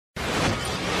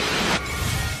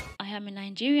am a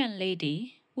Nigerian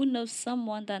lady who knows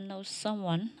someone that knows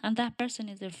someone, and that person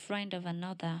is a friend of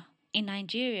another. In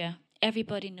Nigeria,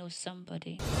 everybody knows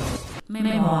somebody.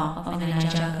 Memoir of a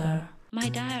Niger Girl. My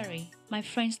diary, my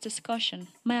friend's discussion,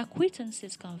 my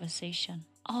acquaintances' conversation,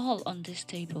 all on this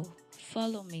table.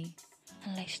 Follow me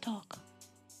and let's talk.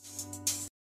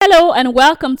 Hello and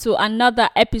welcome to another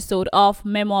episode of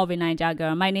Memoir of a Niger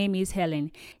Girl. My name is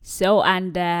Helen.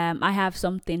 I have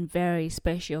something very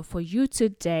special for you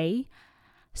today.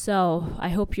 So I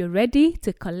hope you're ready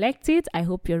to collect it. I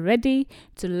hope you're ready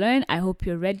to learn. I hope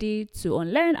you're ready to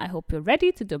unlearn. I hope you're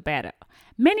ready to do better.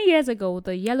 Many years ago,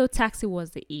 the yellow taxi was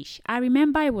the ish. I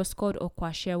remember it was called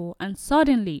Okwashewo, and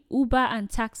suddenly Uber and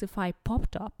Taxify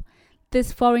popped up.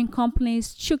 These foreign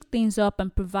companies shook things up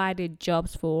and provided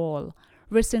jobs for all.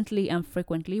 Recently and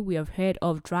frequently, we have heard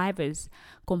of drivers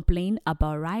complain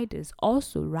about riders,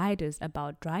 also riders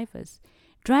about drivers.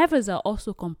 Drivers are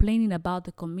also complaining about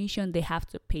the commission they have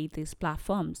to pay these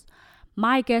platforms.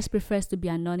 My guest prefers to be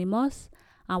anonymous,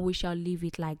 and we shall leave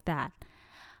it like that.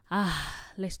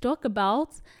 Let's talk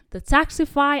about the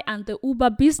Taxify and the Uber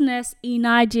business in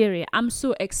Nigeria. I'm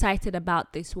so excited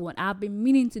about this one. I've been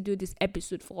meaning to do this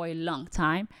episode for a long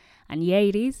time, and here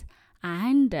it is.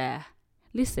 And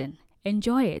listen,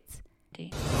 enjoy it.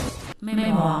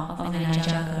 Memoir of a Niger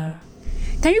Girl.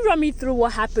 Can you run me through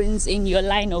what happens in your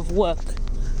line of work?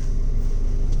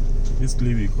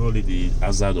 Basically, we call it the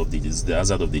hazard of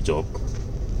the job.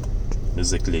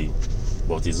 Basically,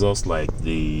 but it's just like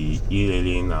the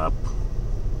e-hailing app.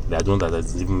 They don't that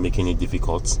is even making it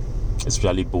difficult,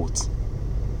 especially both.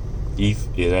 If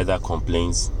a rider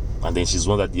complains, and then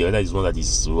the rider is one that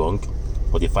is wrong,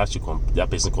 but the fact that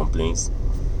person complains,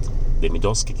 they may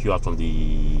just kick you out from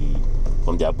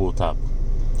their boat app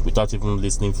without even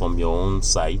listening from your own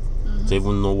side to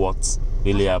even know what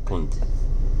really happened.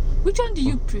 Which one do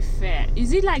you prefer?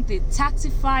 Is it like the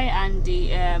Taxify and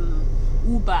the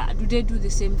Uber? Do they do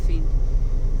the same thing?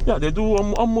 Yeah, they do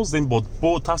almost them, but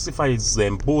both Taxify is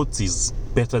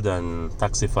better than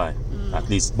Taxify. At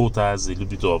least both has a little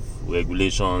bit of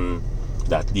regulation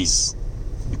that at least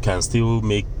you can still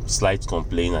make slight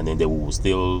complaint and then they will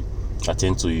still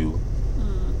attend to you.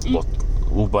 But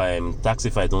Uber and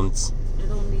Taxify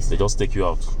they just take you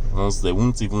out. Once they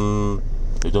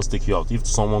just take you out. If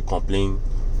someone complain,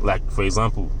 like for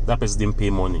example, that person didn't pay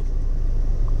money,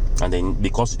 and then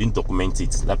because you didn't document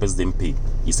it, that person didn't pay.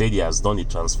 He said he has done the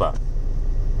transfer,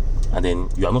 and then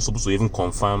you are not supposed to even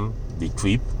confirm the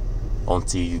trip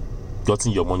until you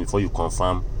gotten your money before you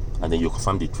confirm, and then you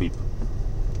confirm the trip.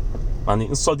 And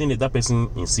then suddenly that person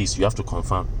insists you have to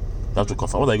confirm. You have to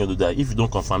confirm. What are you going to do? That if you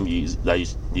don't confirm, he's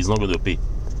not going to pay.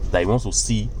 That he wants to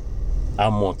see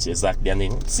how much exactly, and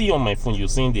then see on my phone you're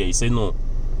saying there. He said no,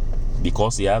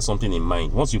 because he has something in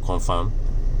mind. Once you confirm,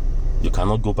 you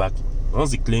cannot go back.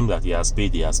 Once he claims that he has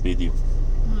paid you.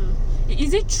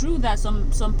 Is it true that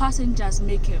some passengers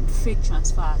make fake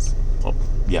transfers? Oh,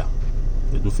 yeah,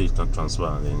 they do fake transfer,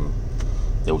 and then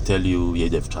they will tell you, yeah,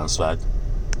 they've transferred.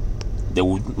 They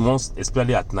would once,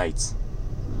 especially at night.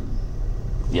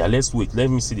 Yeah, let's wait. Let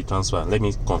me see the transfer. Let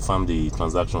me confirm the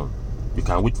transaction. You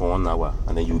can wait for 1 hour,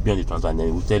 and then you will be on the transfer, and then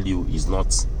he will tell you he's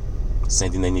not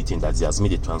sending anything, that he has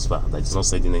made a transfer, that he's not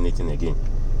sending anything again.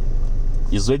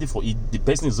 He's ready the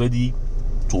person is ready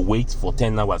to wait for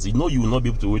 10 hours. You know you will not be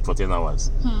able to wait for 10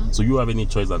 hours. So you have any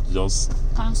choice than to just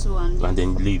cancel and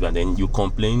then leave, and then you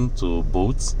complain to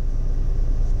Bolt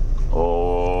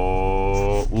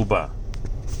or Uber.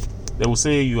 They will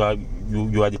say you are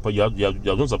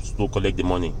not supposed to collect the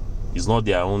money. It's not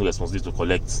their own responsibility to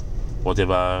collect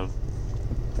whatever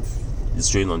is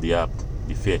showing on the app.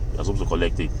 The fare, you're supposed to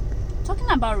collect it. Talking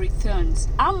about returns,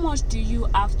 how much do you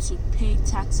have to pay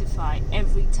Taxify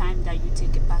every time that you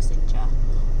take a passenger?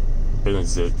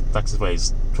 Taxify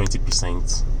is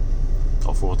 20%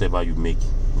 of whatever you make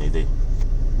in a day.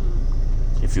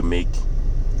 If you make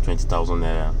 20,000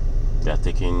 naira, they are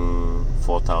taking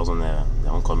 4,000 naira,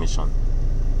 their own commission.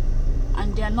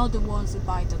 And they are not the ones who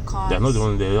buy the cars. They are not the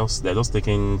ones. They're just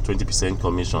taking 20%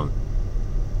 commission.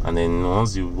 And then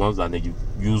once you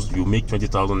make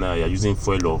 20,000 naira, you're using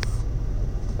fuel of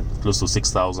close to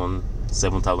 6,000,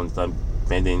 7,000 time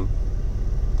depending,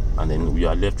 and then you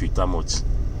are left with how much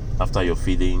after your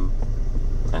feeding,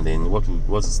 and then what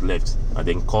is left, and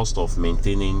then cost of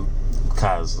maintaining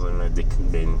cars.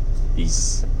 Then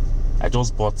is I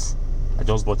just bought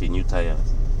a new tire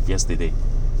yesterday.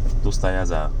 Those tires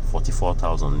are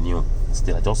 44,000 new.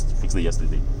 Still, I just fixed it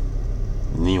yesterday.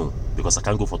 New, because I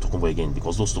can't go for Tokumbo again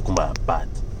because those Tokumbo are bad.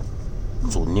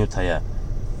 So new tire,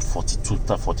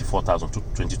 44,000,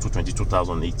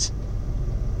 22,000 each.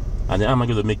 And then how am I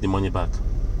going to make the money back?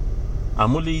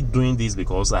 I'm only doing this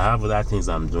because I have other things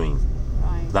I'm doing.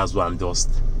 Right. That's why I'm just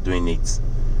doing it.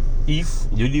 If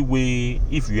the only way,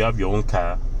 if you have your own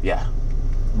car, yeah.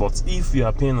 But if you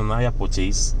are paying on higher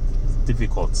purchase, it's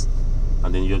difficult.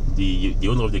 And then the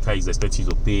owner of the car is expecting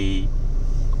you to pay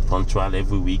punctual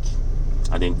every week.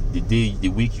 And then the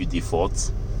week you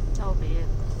default, That'll be it.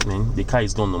 then the car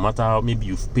is gone. No matter how maybe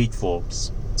you've paid for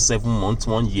 7 months,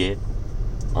 1 year,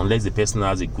 unless the person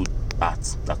has a good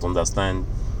heart that understand,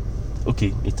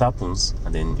 okay, it happens,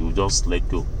 and then you just let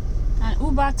go. And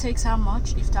Uber takes how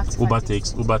much if Taxify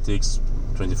Uber takes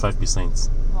 25%.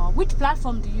 Wow. Which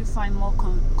platform do you find more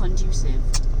conducive?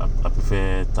 I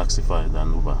prefer Taxify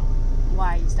than Uber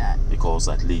Why is that? because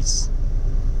at least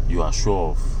you are sure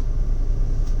of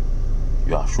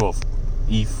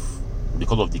if,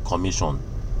 because of the commission,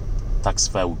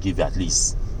 Taxify will give you at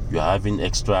least you are having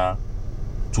extra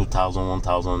 2,000,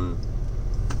 1,000.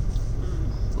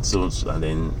 So and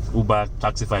then Uber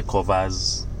Taxify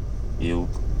covers you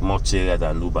much area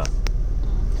than Uber.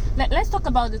 Let's talk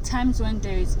about the times when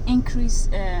there is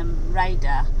increased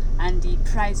rider and the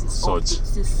price is up. Surge.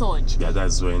 It's the surge. Yeah,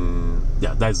 that's when.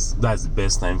 Yeah, that's the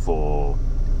best time for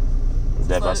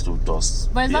drivers to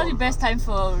just. But it's be not the on. best time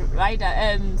for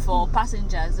for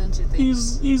passengers, don't you think?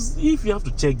 Is if you have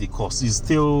to check the cost, it's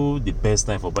still the best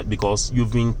time for, but because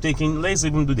you've been taking. Let's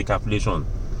even do the calculation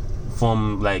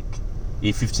from like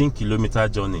a 15-kilometer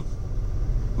journey,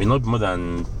 may not be more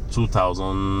than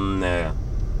 2,000 naira.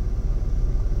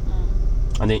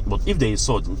 And then, but if there is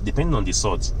surge, depending on the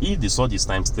surge, if the surge is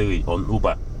times 3 on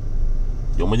Uber,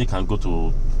 your money can go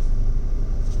to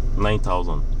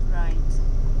 9,000. Right.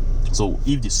 So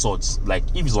if the surge, like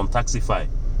if it's on Taxify,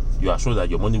 you are sure that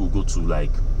your money will go to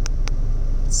like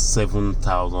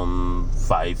 7,000,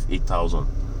 8,000.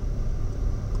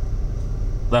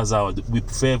 That's how we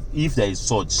prefer. If there is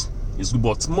surge, it's good.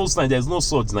 But most times there's no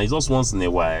surge. Now it's just once in a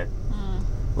while.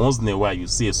 Once in a while you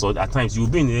see a surge. At times you'll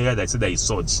be in an area that say there is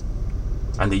surge,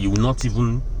 and then you will not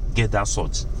even get that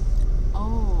surge.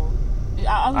 Oh,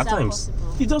 how is At that times,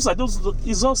 possible?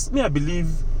 it's just me. I believe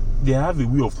they have a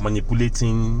way of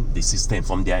manipulating the system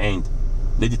from their end.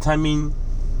 They determine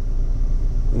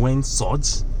when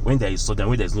there is surge and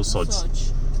when there is no surge.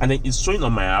 And then it's showing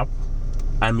on my app.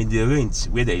 I'm in the range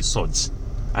where there is surge,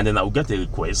 and then I will get a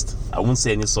request. I won't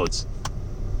say any surge,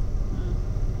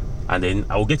 and then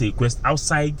I will get a request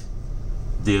outside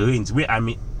the range where I'm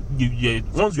in.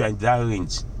 Once you are in that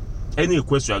range, any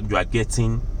request you are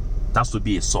getting has to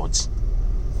be a surge.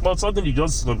 But suddenly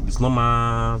it's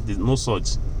normal, there's no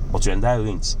surge, but you're in that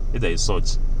range where there is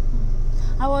surge.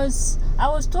 I was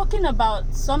talking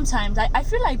about sometimes I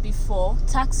feel like before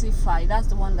Taxify, that's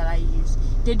the one that I use.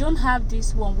 They don't have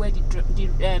this one where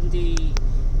the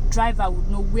driver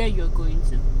would know where you're going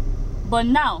to. But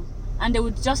now, and they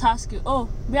would just ask you, oh,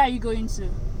 where are you going to?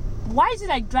 Why is it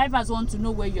like drivers want to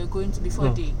know where you're going to before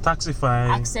they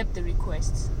Taxify accept the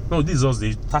request? No, this is just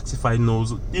the Taxify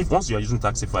knows. If once you are using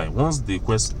Taxify, once the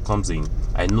request comes in,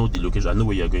 I know the location, I know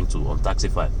where you're going to on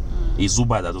Taxify. It's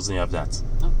Uber that doesn't have that.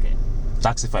 Okay.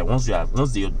 Taxify,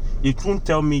 it won't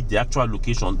tell me the actual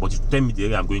location, but it tell me the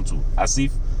area I'm going to. As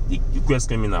if the request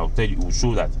came in, I'll tell you, it will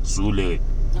show that Surulere.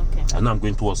 Okay. I know I'm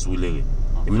going towards Surulere.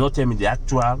 It may not tell me the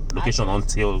actual location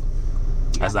until,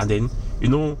 and then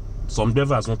some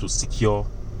drivers want to secure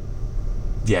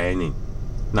their earning.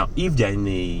 Now, if they're in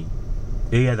a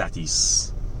area that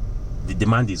is the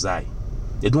demand is high,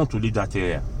 they don't want to leave that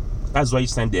area. That's why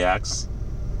each time they ask,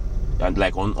 and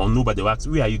like on Uber, they ask,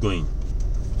 where are you going?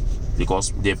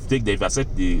 Because they've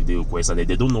accepted the request and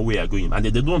they don't know where you're going, and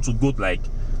they don't want to go to, like,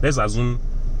 let's assume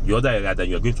the other area that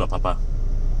you're going to Apapa.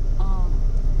 Oh.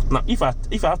 Now if I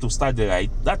have to start the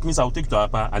ride, that means I'll take to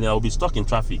Apapa and then I'll be stuck in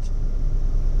traffic,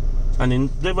 and then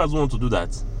drivers don't want to do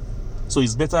that. So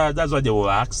it's better, that's why they will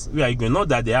ask, where are you going? Not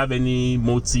that they have any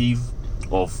motive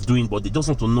of doing, but they just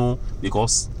want to know,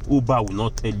 because Uber will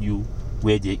not tell you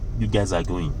where you guys are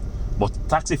going. But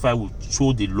Taxify will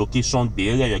show the location, the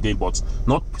area you're going, but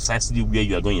not precisely where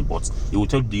you are going, but it will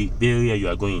tell you the area you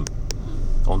are going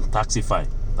on Taxify.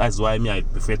 That's why I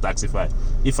prefer Taxify.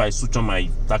 If I switch on my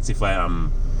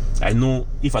Taxify, I know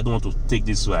if I don't want to take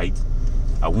this ride,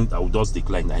 I will just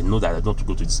decline. I know that I don't want to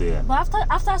go to this area. But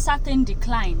after certain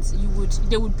declines,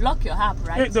 they would block your app,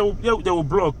 right? They will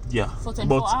block, yeah. For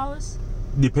 24 hours?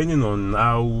 Depending on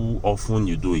how often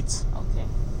you do it. Okay.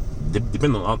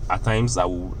 Depending on at times I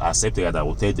will accept the ride, I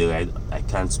will tell the ride I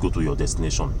can't go to your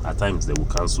destination. At times they will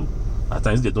cancel. At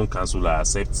times they don't cancel, I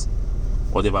accept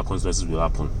whatever consequences will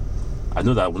happen. I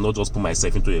know that I will not just put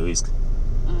myself into a risk.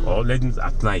 Or let me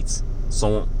at night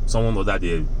someone ordered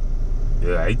the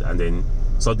ride, and then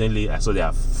suddenly I saw there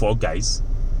are 4 guys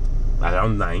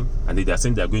around 9, and they are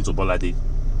saying they are going to Bolade.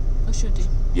 Oshodi.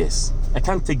 Yes, I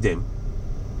can't take them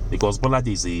because Bolade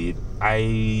is a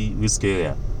high risk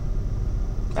area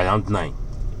around 9.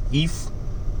 If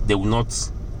they will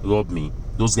not rob me,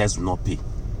 those guys will not pay.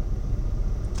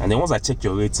 And then once I check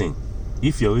your rating,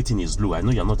 if your rating is low, I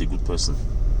know you're not a good person.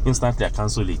 Instantly I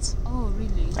cancel it. Oh,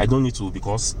 really? I don't need to,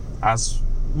 because as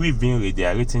we've been they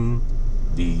are rating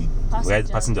the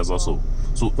passengers also.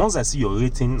 So once I see your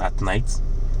rating at night,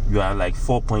 you are like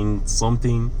 4 point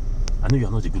something, I know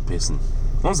you're not a good person.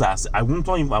 Once I won't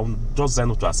even, I will just sign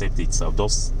up to accept it.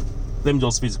 Let me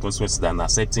just face the consequences than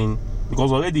accepting,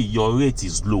 because already your rate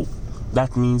is low.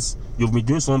 That means you've been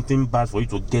doing something bad for you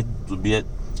to get to be.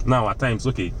 Now at times,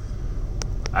 okay,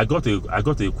 I got a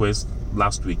request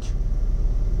last week.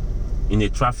 In a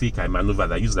traffic I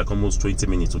maneuvered, I used like almost 20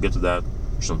 minutes to get to that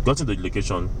location. Got to the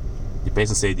location, the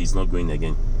person said he's not going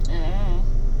again.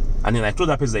 And then I told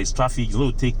that person that it's traffic, it's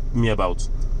going to take me about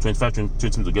 25, 20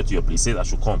 minutes to get to your place. He said I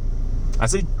should come. I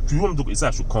said, do you want me to? He said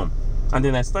I should come. And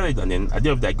then I started, and then at the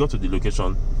end of the day, I got to the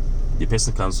location, the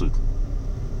person cancelled.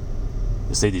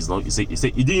 He said he's not, he said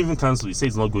he didn't even cancel, he said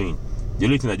he's not going. The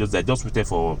only thing I just waited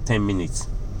for 10 minutes.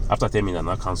 After 10 minutes, I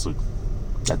now cancelled.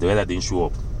 That the weather didn't show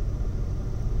up.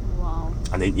 Wow.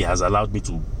 And then it has allowed me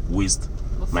to waste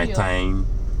my time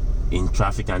in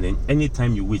traffic, and then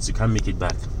anytime you wait, you can't make it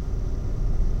back.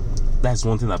 That's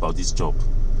one thing about this job.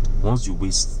 Once you've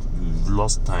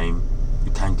lost time,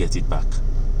 you can't get it back.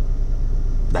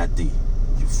 That day.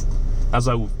 That's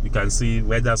why we can see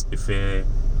weathers prefer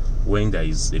when there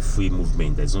is a free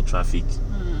movement, there's no traffic.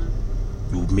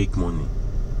 You make money.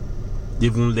 They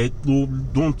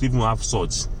don't even have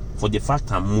such. For the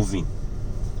fact I'm moving,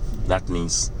 that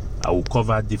means I will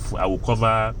cover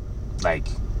like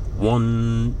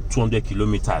 200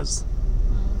 kilometers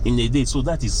in a day. So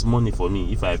that is money for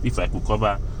me. If I could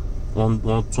cover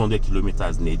 200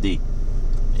 kilometers in a day,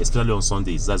 especially on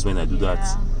Sundays, that's when I do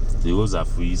that. The roads are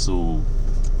free, so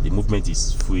the movement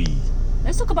is free.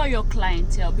 Let's talk about your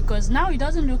clientele, because now it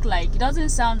doesn't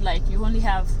sound like you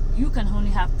can only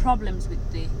have problems with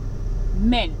the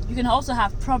men. You can also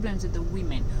have problems with the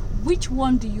women. Which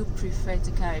one do you prefer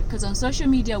to carry? Because on social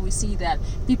media we see that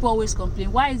people always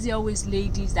complain, why is it always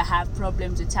ladies that have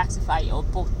problems with Taxify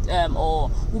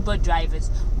or Uber drivers?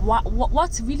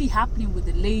 What's really happening with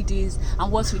the ladies,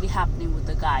 and what's really happening with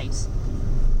the guys?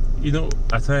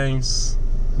 At times,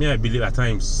 I believe at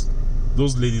times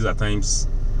those ladies, at times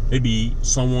maybe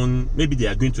they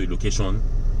are going to a location,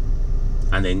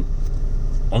 and then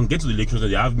on get to the location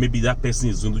they have, maybe that person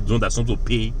is the one that's going to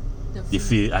pay the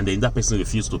fee, and then that person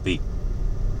refuses to pay,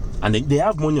 and then they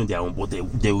have money on their own, but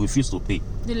they will refuse to pay.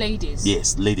 The ladies?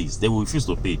 Yes, ladies, they will refuse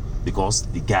to pay because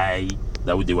the guy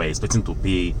that they were expecting to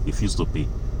pay refused to pay.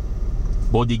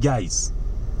 But the guys,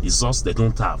 it's just they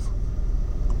don't have,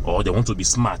 or they want to be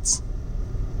smart.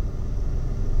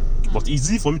 But it's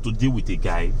easy for me to deal with a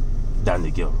guy than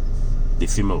a girl, the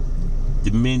female.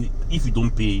 The men, if you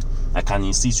don't pay, I can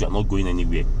insist you are not going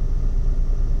anywhere.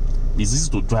 It's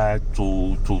easy to drag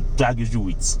you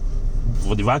with.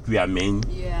 For the fact we are men,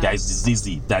 guys, it's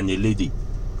easy than a lady.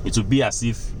 It will be as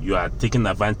if you are taking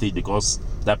advantage because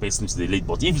that person is the lady.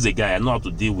 But if it's a guy, I know how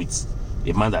to deal with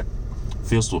a man that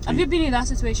fails to pay. Have you been in that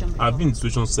situation before? I've been in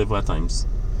situations several times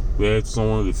where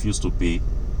someone refused to pay,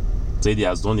 said he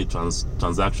has done a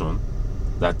transaction,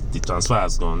 that the transfer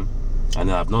has gone, and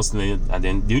then I've not seen it. And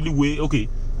then the only way, okay,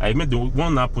 I met the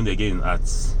one happened again at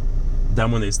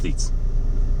Diamond Estate.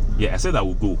 Yeah, I said I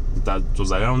would go. It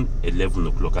was around 11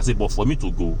 o'clock. I said, but for me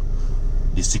to go,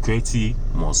 the security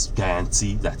must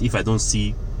guarantee that if I don't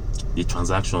see the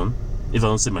transaction, if I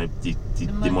don't see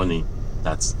the money,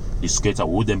 that the security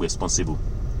will hold them responsible.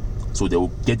 So they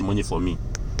will get the money for me.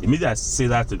 Immediately I say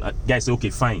that, the guy said, okay,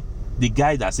 fine. The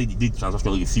guy that said he did the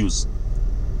transaction refused.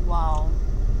 Wow.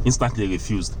 Instantly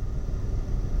refused.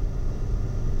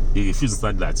 He refused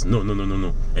instantly that, no.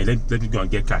 And let me go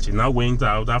and get cash. He now went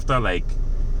out after like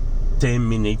 10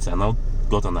 minutes and now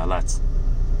got an alert.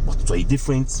 But it was a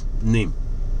different name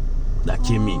that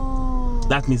came in.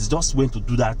 That means just went to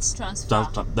do that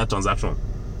that transaction.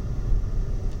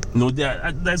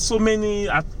 There's so many.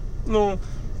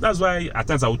 That's why at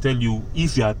times I will tell you,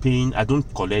 if you are paying, I don't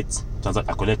collect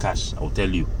I collect cash. I will tell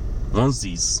you, once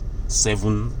it's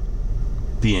 7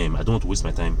 p.m. I don't want to waste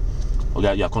my time.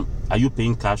 Okay, are you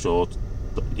paying cash, or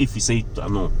if you say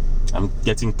no, I'm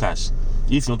getting cash.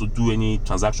 If you want to do any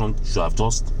transaction, you should have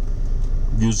just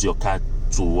used your card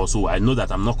to also. I know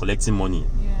that I'm not collecting money.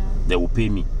 They will pay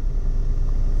me.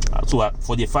 So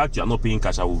for the fact you are not paying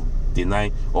cash, I will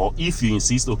deny. Or if you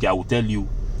insist, okay, I will tell you,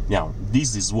 Now,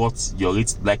 this is what your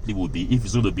rate likely will be. If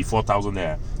it's going to be 4,000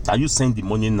 naira, can you send the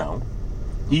money now?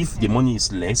 If the money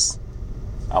is less,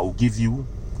 I will give you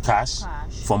cash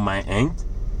from my end.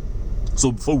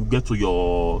 So before we get to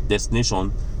your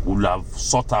destination, we'll have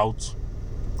sort out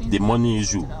the money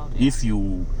issue. If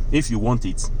you want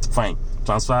it, fine.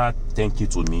 Transfer 10k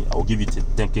to me. I will give you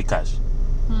 10k cash.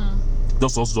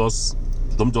 Just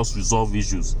don't just resolve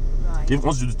issues. Right. If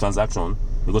once you do the transaction,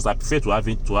 because I prefer to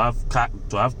have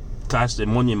cash, the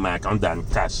money in my account than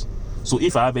cash. So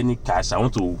if I have any cash, I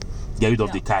want to get rid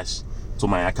of the cash to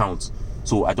my account.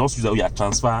 So I just use that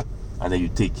transfer and then you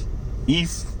take.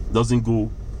 If doesn't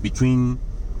go between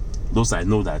those, I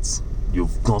know that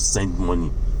you've not sent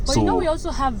money. But so we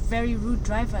also have very rude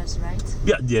drivers, right?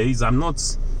 Yeah, there is. I'm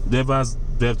not drivers.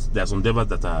 There are some drivers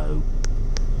that are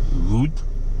rude,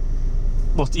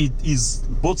 but it is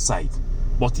both sides.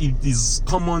 But it is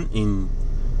common in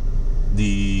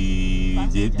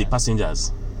the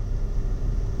passengers.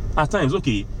 At times,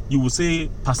 okay, you will say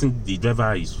the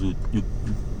driver is rude. You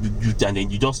and then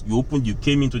you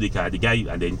came into the car, the guy,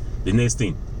 and then the next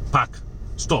thing, park,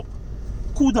 stop.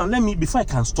 Cool down, let me, before I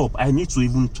can stop, I need to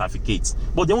even trafficate.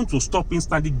 But they want to stop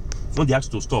instantly when they ask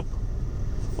to stop.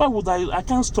 Why would I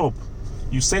can't stop.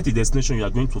 You set a destination, you are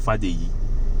going to Fadeyi.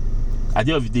 At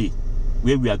the end of the day,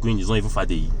 where we are going is not even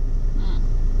Fadeyi.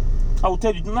 I will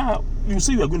tell you now, you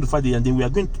say we are going to Fadeyi and then we are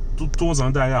going towards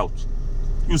another route.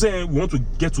 You say we want to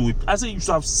get to it. I say you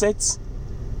should have set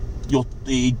your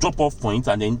drop-off point,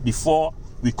 and then before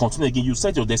we continue again, you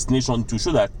set your destination to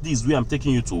show that this is where I'm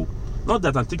taking you to. Not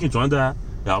that I'm taking you to another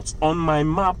route. On my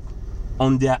map,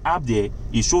 on their app there,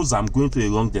 it shows I'm going to a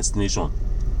wrong destination.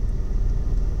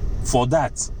 For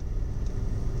that,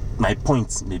 my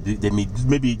point,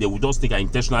 maybe they will just think I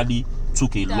intentionally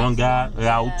took a longer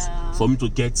route for me to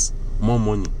get more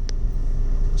money.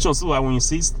 So I will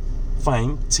insist,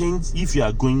 fine, change. If you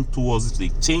are going towards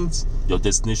it, change your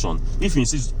destination. If you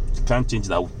insist you can't change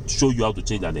it, I will show you how to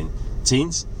change and then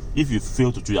change. If you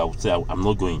fail to do it, I will say I'm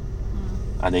not going.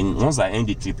 And then once I end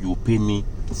the trip, you will pay me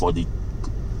for the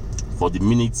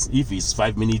minutes. If it's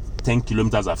 5 minutes, 10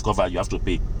 kilometers I've covered, you have to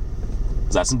pay.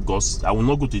 That's because I will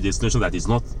not go to a destination that is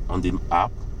not on the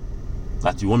app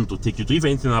that you want me to take you to. If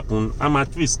anything happens, I'm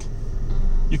at risk.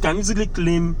 You can easily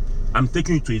claim I'm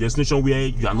taking you to a destination where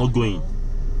you are not going.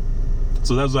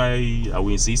 So that's why I will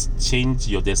insist, change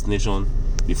your destination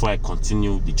before I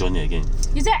continue the journey again.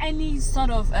 Is there any sort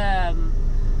of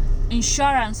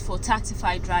insurance for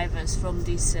taxify drivers from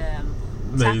this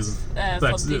from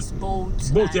this boat?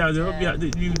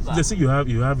 They say you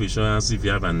have insurance if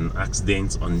you have an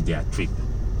accident on their trip.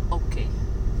 Okay.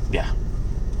 Yeah.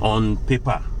 On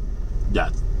paper,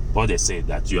 that what they say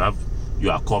that you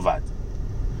are covered.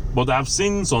 But I've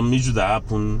seen some issues that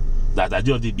happen that I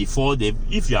did before.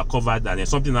 If you are covered and then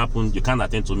something happened, you can't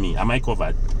attend to me. Am I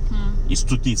covered?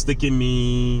 It's taking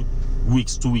me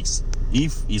 2 weeks.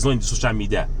 If it's not in the social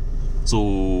media,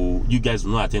 so you guys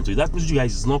will not attend to it. That means you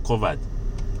guys is not covered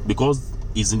because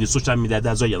it's in the social media.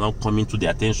 That's why you're not coming to the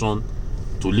attention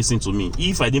to listen to me.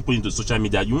 If I didn't put it into social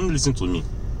media, you won't listen to me.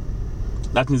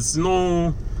 That means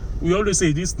we always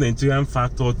say this Nigerian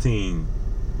factor thing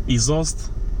is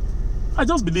just. I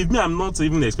just believe me. I'm not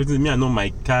even expecting me. I know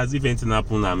my cars. If anything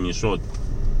happens, I'm insured.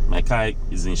 My car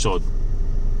is insured.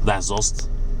 That's just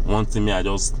one thing.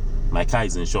 My car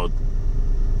is insured.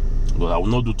 But I will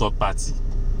not do third party.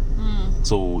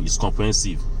 So it's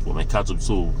comprehensive for my car to.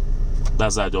 So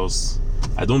that's I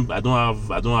don't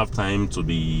have time to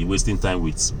be wasting time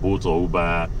with Bolt or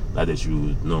Uber that they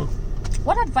should know.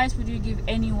 What advice would you give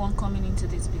anyone coming into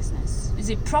this business? Is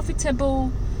it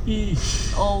profitable?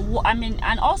 Or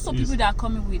and also people that are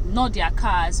coming with not their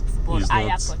cars but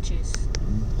higher purchase.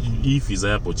 If it's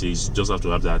higher purchase, you just have to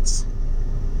have that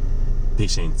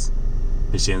patience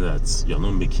that you're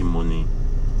not making money,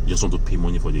 you just want to pay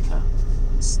money for the car.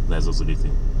 That's also the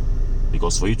thing.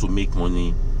 Because for you to make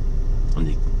money on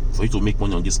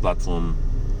this platform,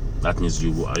 that means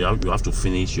you have to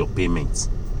finish your payment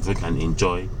before you can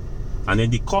enjoy. And then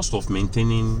the cost of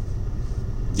maintaining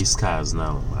these cars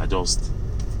now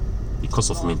the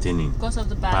cost of maintaining because of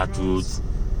the bad roads.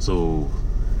 So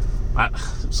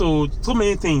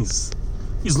many things.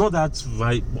 It's not that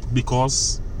right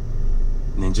because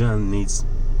Nigeria needs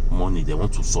money. They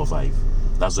want to survive.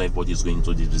 That's why everybody is going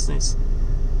into this business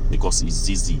because it's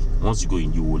easy. Once you go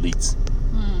in, you will eat.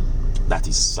 That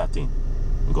is certain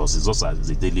because it's also a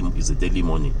daily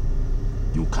money.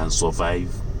 You can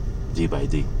survive day by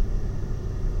day.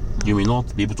 You may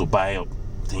not be able to buy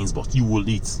things, but you will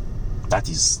eat. That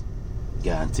is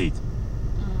guaranteed.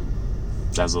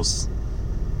 That's us.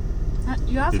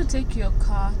 You have to take your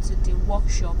car to the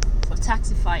workshop for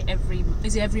Taxify every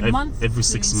month? Every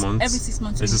 6 months. Every 6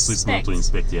 months to Every 6 months to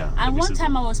inspect, yeah. And one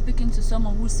time I was speaking to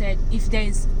someone who said if there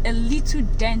is a little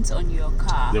dent on your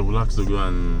car, they will have to go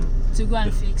and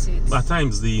fix it. At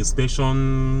times the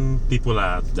inspection people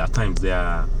are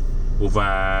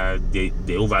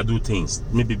they overdo things.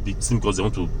 Maybe because they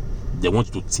want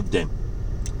to tip them.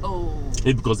 Oh.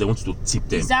 Maybe because they want you to tip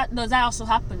them. Does that also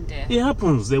happen there? It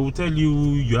happens. They will tell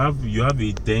you have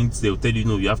a dent. They will tell you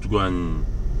no, you have to go and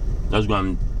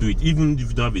do it. Even if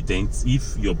you don't have a dent,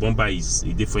 if your bumper is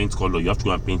a different color, you have to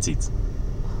go and paint it.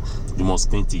 You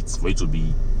must paint it for it to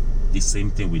be the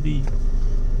same thing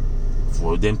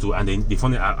for them to. And then the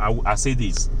funny, I say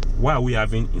this: why are we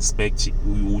having inspection?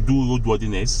 We will do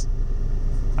roadworthiness,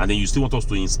 and then you still want us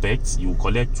to inspect? You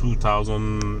collect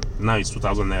 2,000. Now it's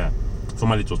 2,000 naira.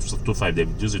 Formerly it was 2,500. They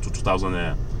reduced it to 2,000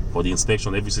 naira for the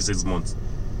inspection every 6 months.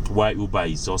 Why Uber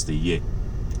is just a year?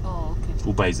 Oh, okay.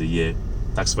 Uber is a year.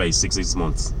 Taxify is 6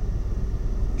 months.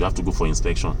 You have to go for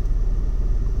inspection.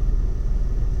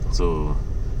 So,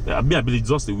 I believe it's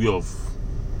just a way of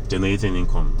generating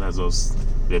income. That's just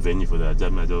revenue for that.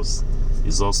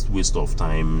 It's just waste of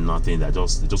time. Nothing. They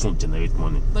just want to generate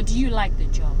money. But do you like the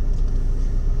job?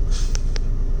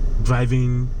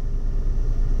 Driving?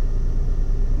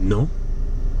 No.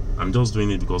 I'm just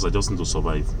doing it because I just need to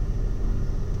survive.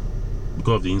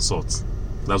 Because of the insults.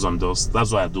 That's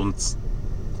why I don't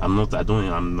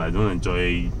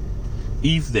enjoy.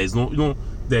 If there's no,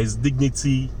 there's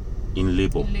dignity in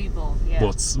labor. Yeah.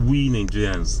 But we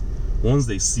Nigerians, once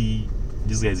they see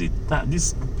this guy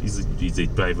is a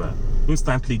driver,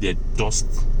 instantly they just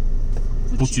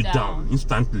put you down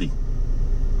instantly.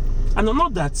 And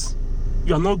not that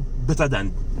you are not better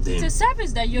than them. It's a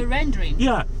service that you're rendering.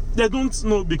 Yeah, they don't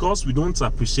know because we don't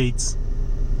appreciate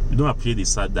the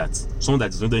fact that someone that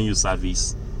is rendering you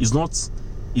service you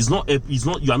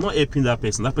are not helping that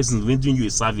person. That person is rendering you a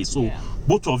service. So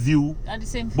both of you are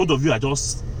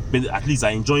just, at least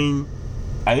are enjoying.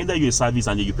 I render you a service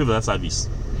and then you pay for that service.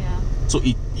 Yeah. So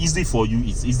it's easy for you.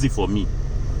 It's easy for me.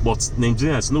 But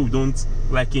Nigerians, no, we don't.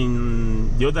 Like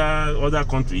in the other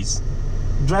countries,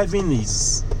 driving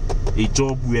is a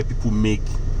job where people make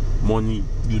money.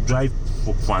 You drive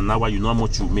for an hour, you know how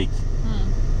much you make.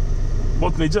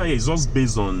 But Nigeria is just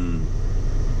based on,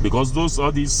 because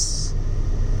all these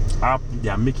app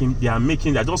they're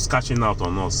just cashing out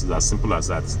on us. It's as simple as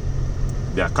that.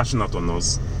 They are cashing out on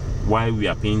us while we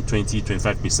are paying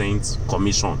 20-25%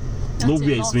 commission.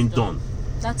 Nowhere is being done.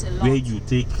 That's a lot. Where you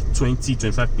take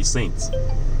 20-25%.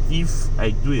 If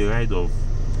I do a ride of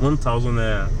 1,000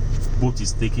 naira, boat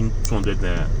is taking 200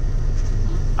 naira.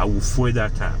 I will fuel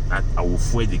that car. I will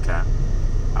fuel the car.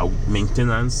 I will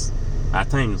maintenance. At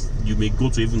times you may go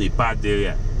to even a bad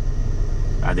area,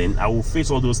 and then I will face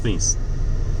all those things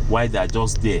while they are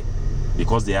just there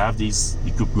because they have this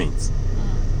equipment.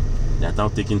 They are now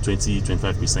taking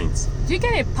 20-25%. Do you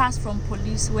get a pass from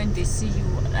police when they see you?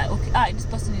 Okay, this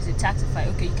person is a taxify.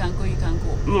 Okay, you can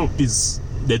go. No, please.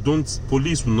 They don't.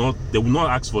 Police will not. They will not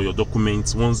ask for your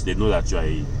documents once they know that you are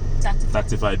a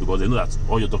taxify, because they know that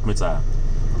all your documents are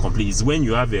complete. It's when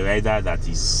you have a rider that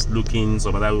is looking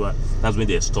somewhere, that's when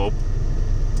they stop.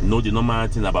 Know the normal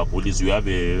thing about police. You have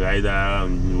a rider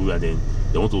and then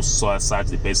they want to search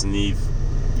the person if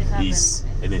is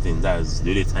anything. That's the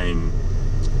only time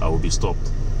I will be stopped.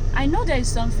 I know there is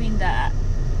something that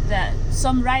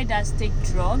some riders take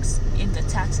drugs in the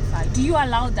taxify. Do you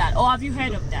allow that, or have you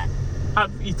heard of that?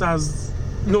 It has.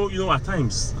 No, at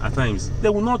times they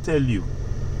will not tell you.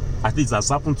 At least that's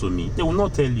happened to me. They will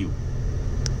not tell you.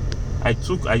 I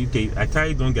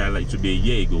carried one guy like to be a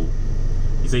year ago.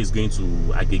 He said he's going to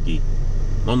Agege,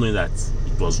 not knowing that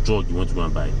it was drug he wanted to go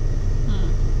and buy.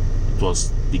 It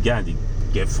was the guy and the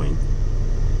girlfriend.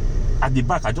 At the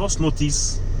back, I just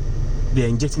noticed they're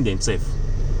injecting themselves.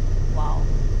 Wow.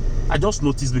 I just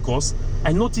noticed because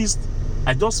I noticed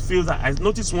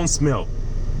one smell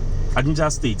at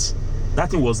Ninja Stage.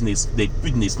 That thing was they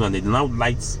put in a smell and they now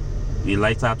light a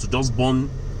lighter to just burn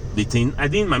the thing.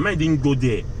 My mind didn't go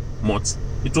there much.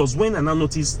 It was when I now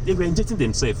noticed they were injecting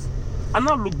themselves. I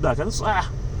now looked back and I said,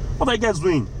 what are you guys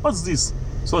doing? What's this?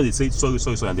 So they said sorry,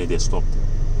 and then they stopped.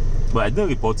 But I didn't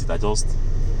report it. I just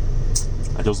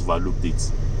overlooked it.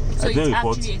 So I didn't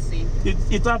report actually a thing.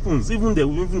 It happens. Even they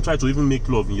will even try to make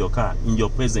love in your car, in your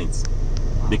presence.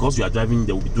 Wow. Because you are driving,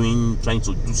 they will be trying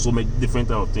to do so many different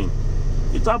type of things.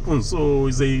 It happens. So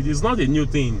it's not a new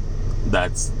thing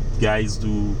that guys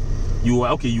do.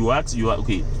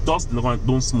 Just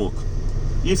don't smoke.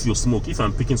 If you smoke, if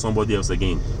I'm picking somebody else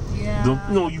again,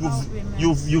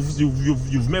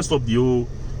 you've messed up the whole.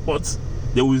 But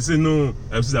They will say, no,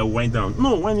 I say that wind down.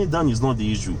 No, winding down is not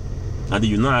the issue. And then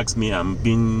you now ask me, I'm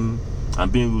being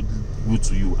rude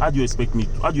to you. How do you expect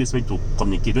to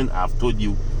communicate when I've told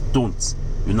you don't?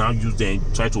 You now use them,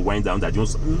 try to wind down that you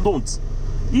don't.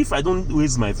 If I don't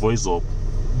raise my voice up,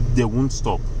 they won't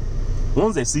stop.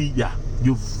 Once they see, yeah,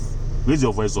 you've raised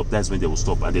your voice up, that's when they will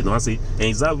stop. And they don't say, and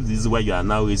is that the reason why you are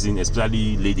now raising,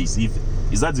 especially ladies,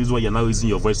 is that the reason why you're now raising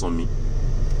your voice on me?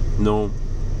 No.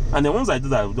 And then once I do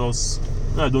that,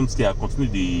 I don't care, I continue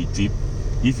the trip.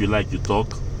 If you like, you talk,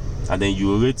 and then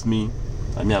you rate me,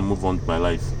 I move on with my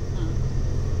life.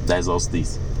 That is all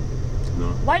stays. No.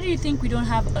 Why do you think we don't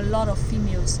have a lot of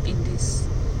females in this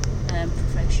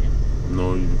profession?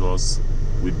 No, because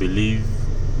we believe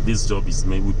this job is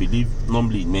meant, we believe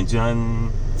normally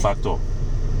Nigerian factor,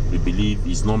 we believe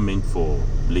it's not meant for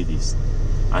ladies.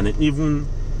 And then even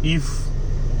if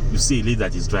you see a lady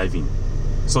that is driving,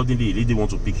 suddenly a lady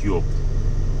wants to pick you up.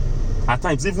 At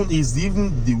times,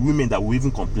 even the women that will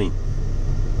even complain.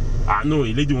 No,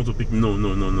 a lady wants to pick me.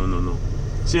 No.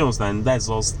 She understand, that's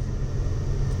just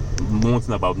one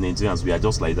thing about Nigerians, we are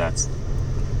just like that.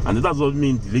 And that's what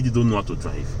means the lady don't know how to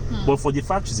drive. But for the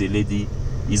fact she's a lady,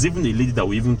 is even a lady that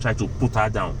will even try to put her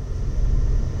down.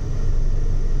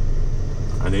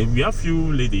 And then we have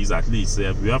few ladies at least,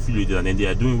 and then they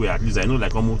are doing well. At least I know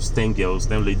like almost 10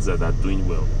 ladies that are doing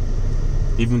well.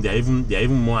 They are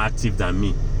even more active than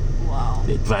me. Wow.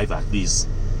 They drive at least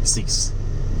 6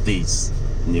 days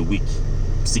in a week,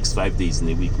 5 days in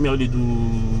a week.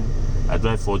 I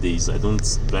drive 4 days. I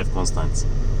don't drive constant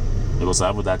because I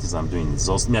have other things I'm doing. It's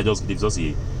just me. I just believe just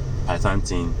a pattern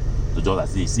thing to just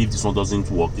at least if this one doesn't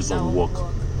work, this one will work.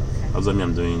 Okay. That's what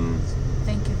I'm doing.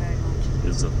 Thank you very much.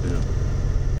 It's up there.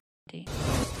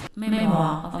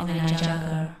 Memoir of a Naija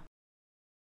Girl.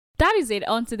 That is it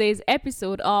on today's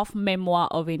episode of Memoir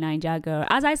of a Naija Girl.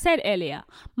 As I said earlier,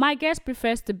 my guest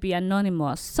prefers to be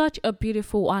anonymous. Such a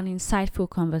beautiful and insightful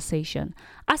conversation.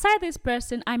 Aside this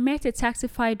person, I met a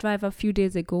Taxify driver a few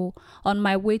days ago on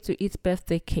my way to eat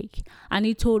birthday cake, and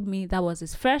he told me that was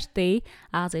his first day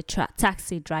as a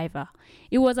taxi driver.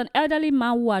 He was an elderly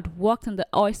man who had worked in the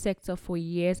oil sector for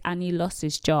years and he lost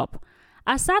his job.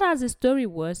 As sad as the story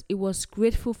was, he was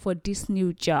grateful for this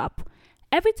new job.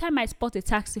 Every time I spot a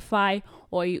Taxify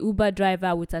or a Uber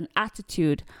driver with an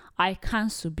attitude, I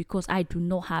cancel because I do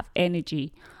not have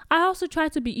energy. I also try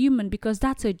to be human because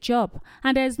that's a job,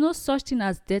 and there is no such thing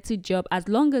as dirty job as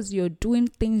long as you're doing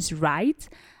things right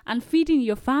and feeding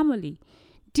your family.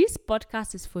 This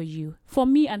podcast is for you, for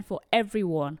me, and for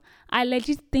everyone. I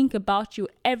legit think about you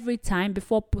every time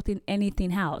before putting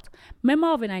anything out.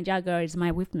 Memoir of a Naija Girl is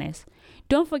my witness.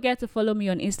 Don't forget to follow me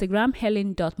on Instagram,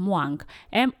 helen.moang,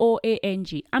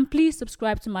 Moang, and please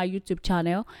subscribe to my YouTube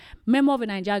channel, Memoir of a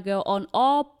Naija Girl, on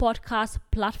all podcast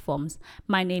platforms.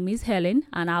 My name is Helen,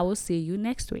 and I will see you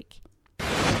next week.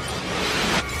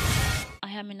 I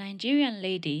am a Nigerian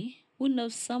lady who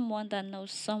knows someone that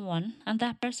knows someone, and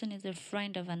that person is a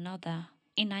friend of another.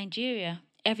 In Nigeria,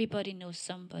 everybody knows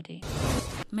somebody.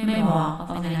 Memoir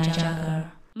of a Naija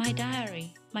Girl. My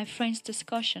diary, my friend's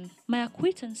discussion, my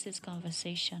acquaintances'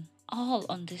 conversation, all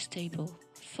on this table.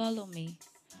 Follow me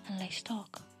and let's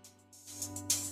talk.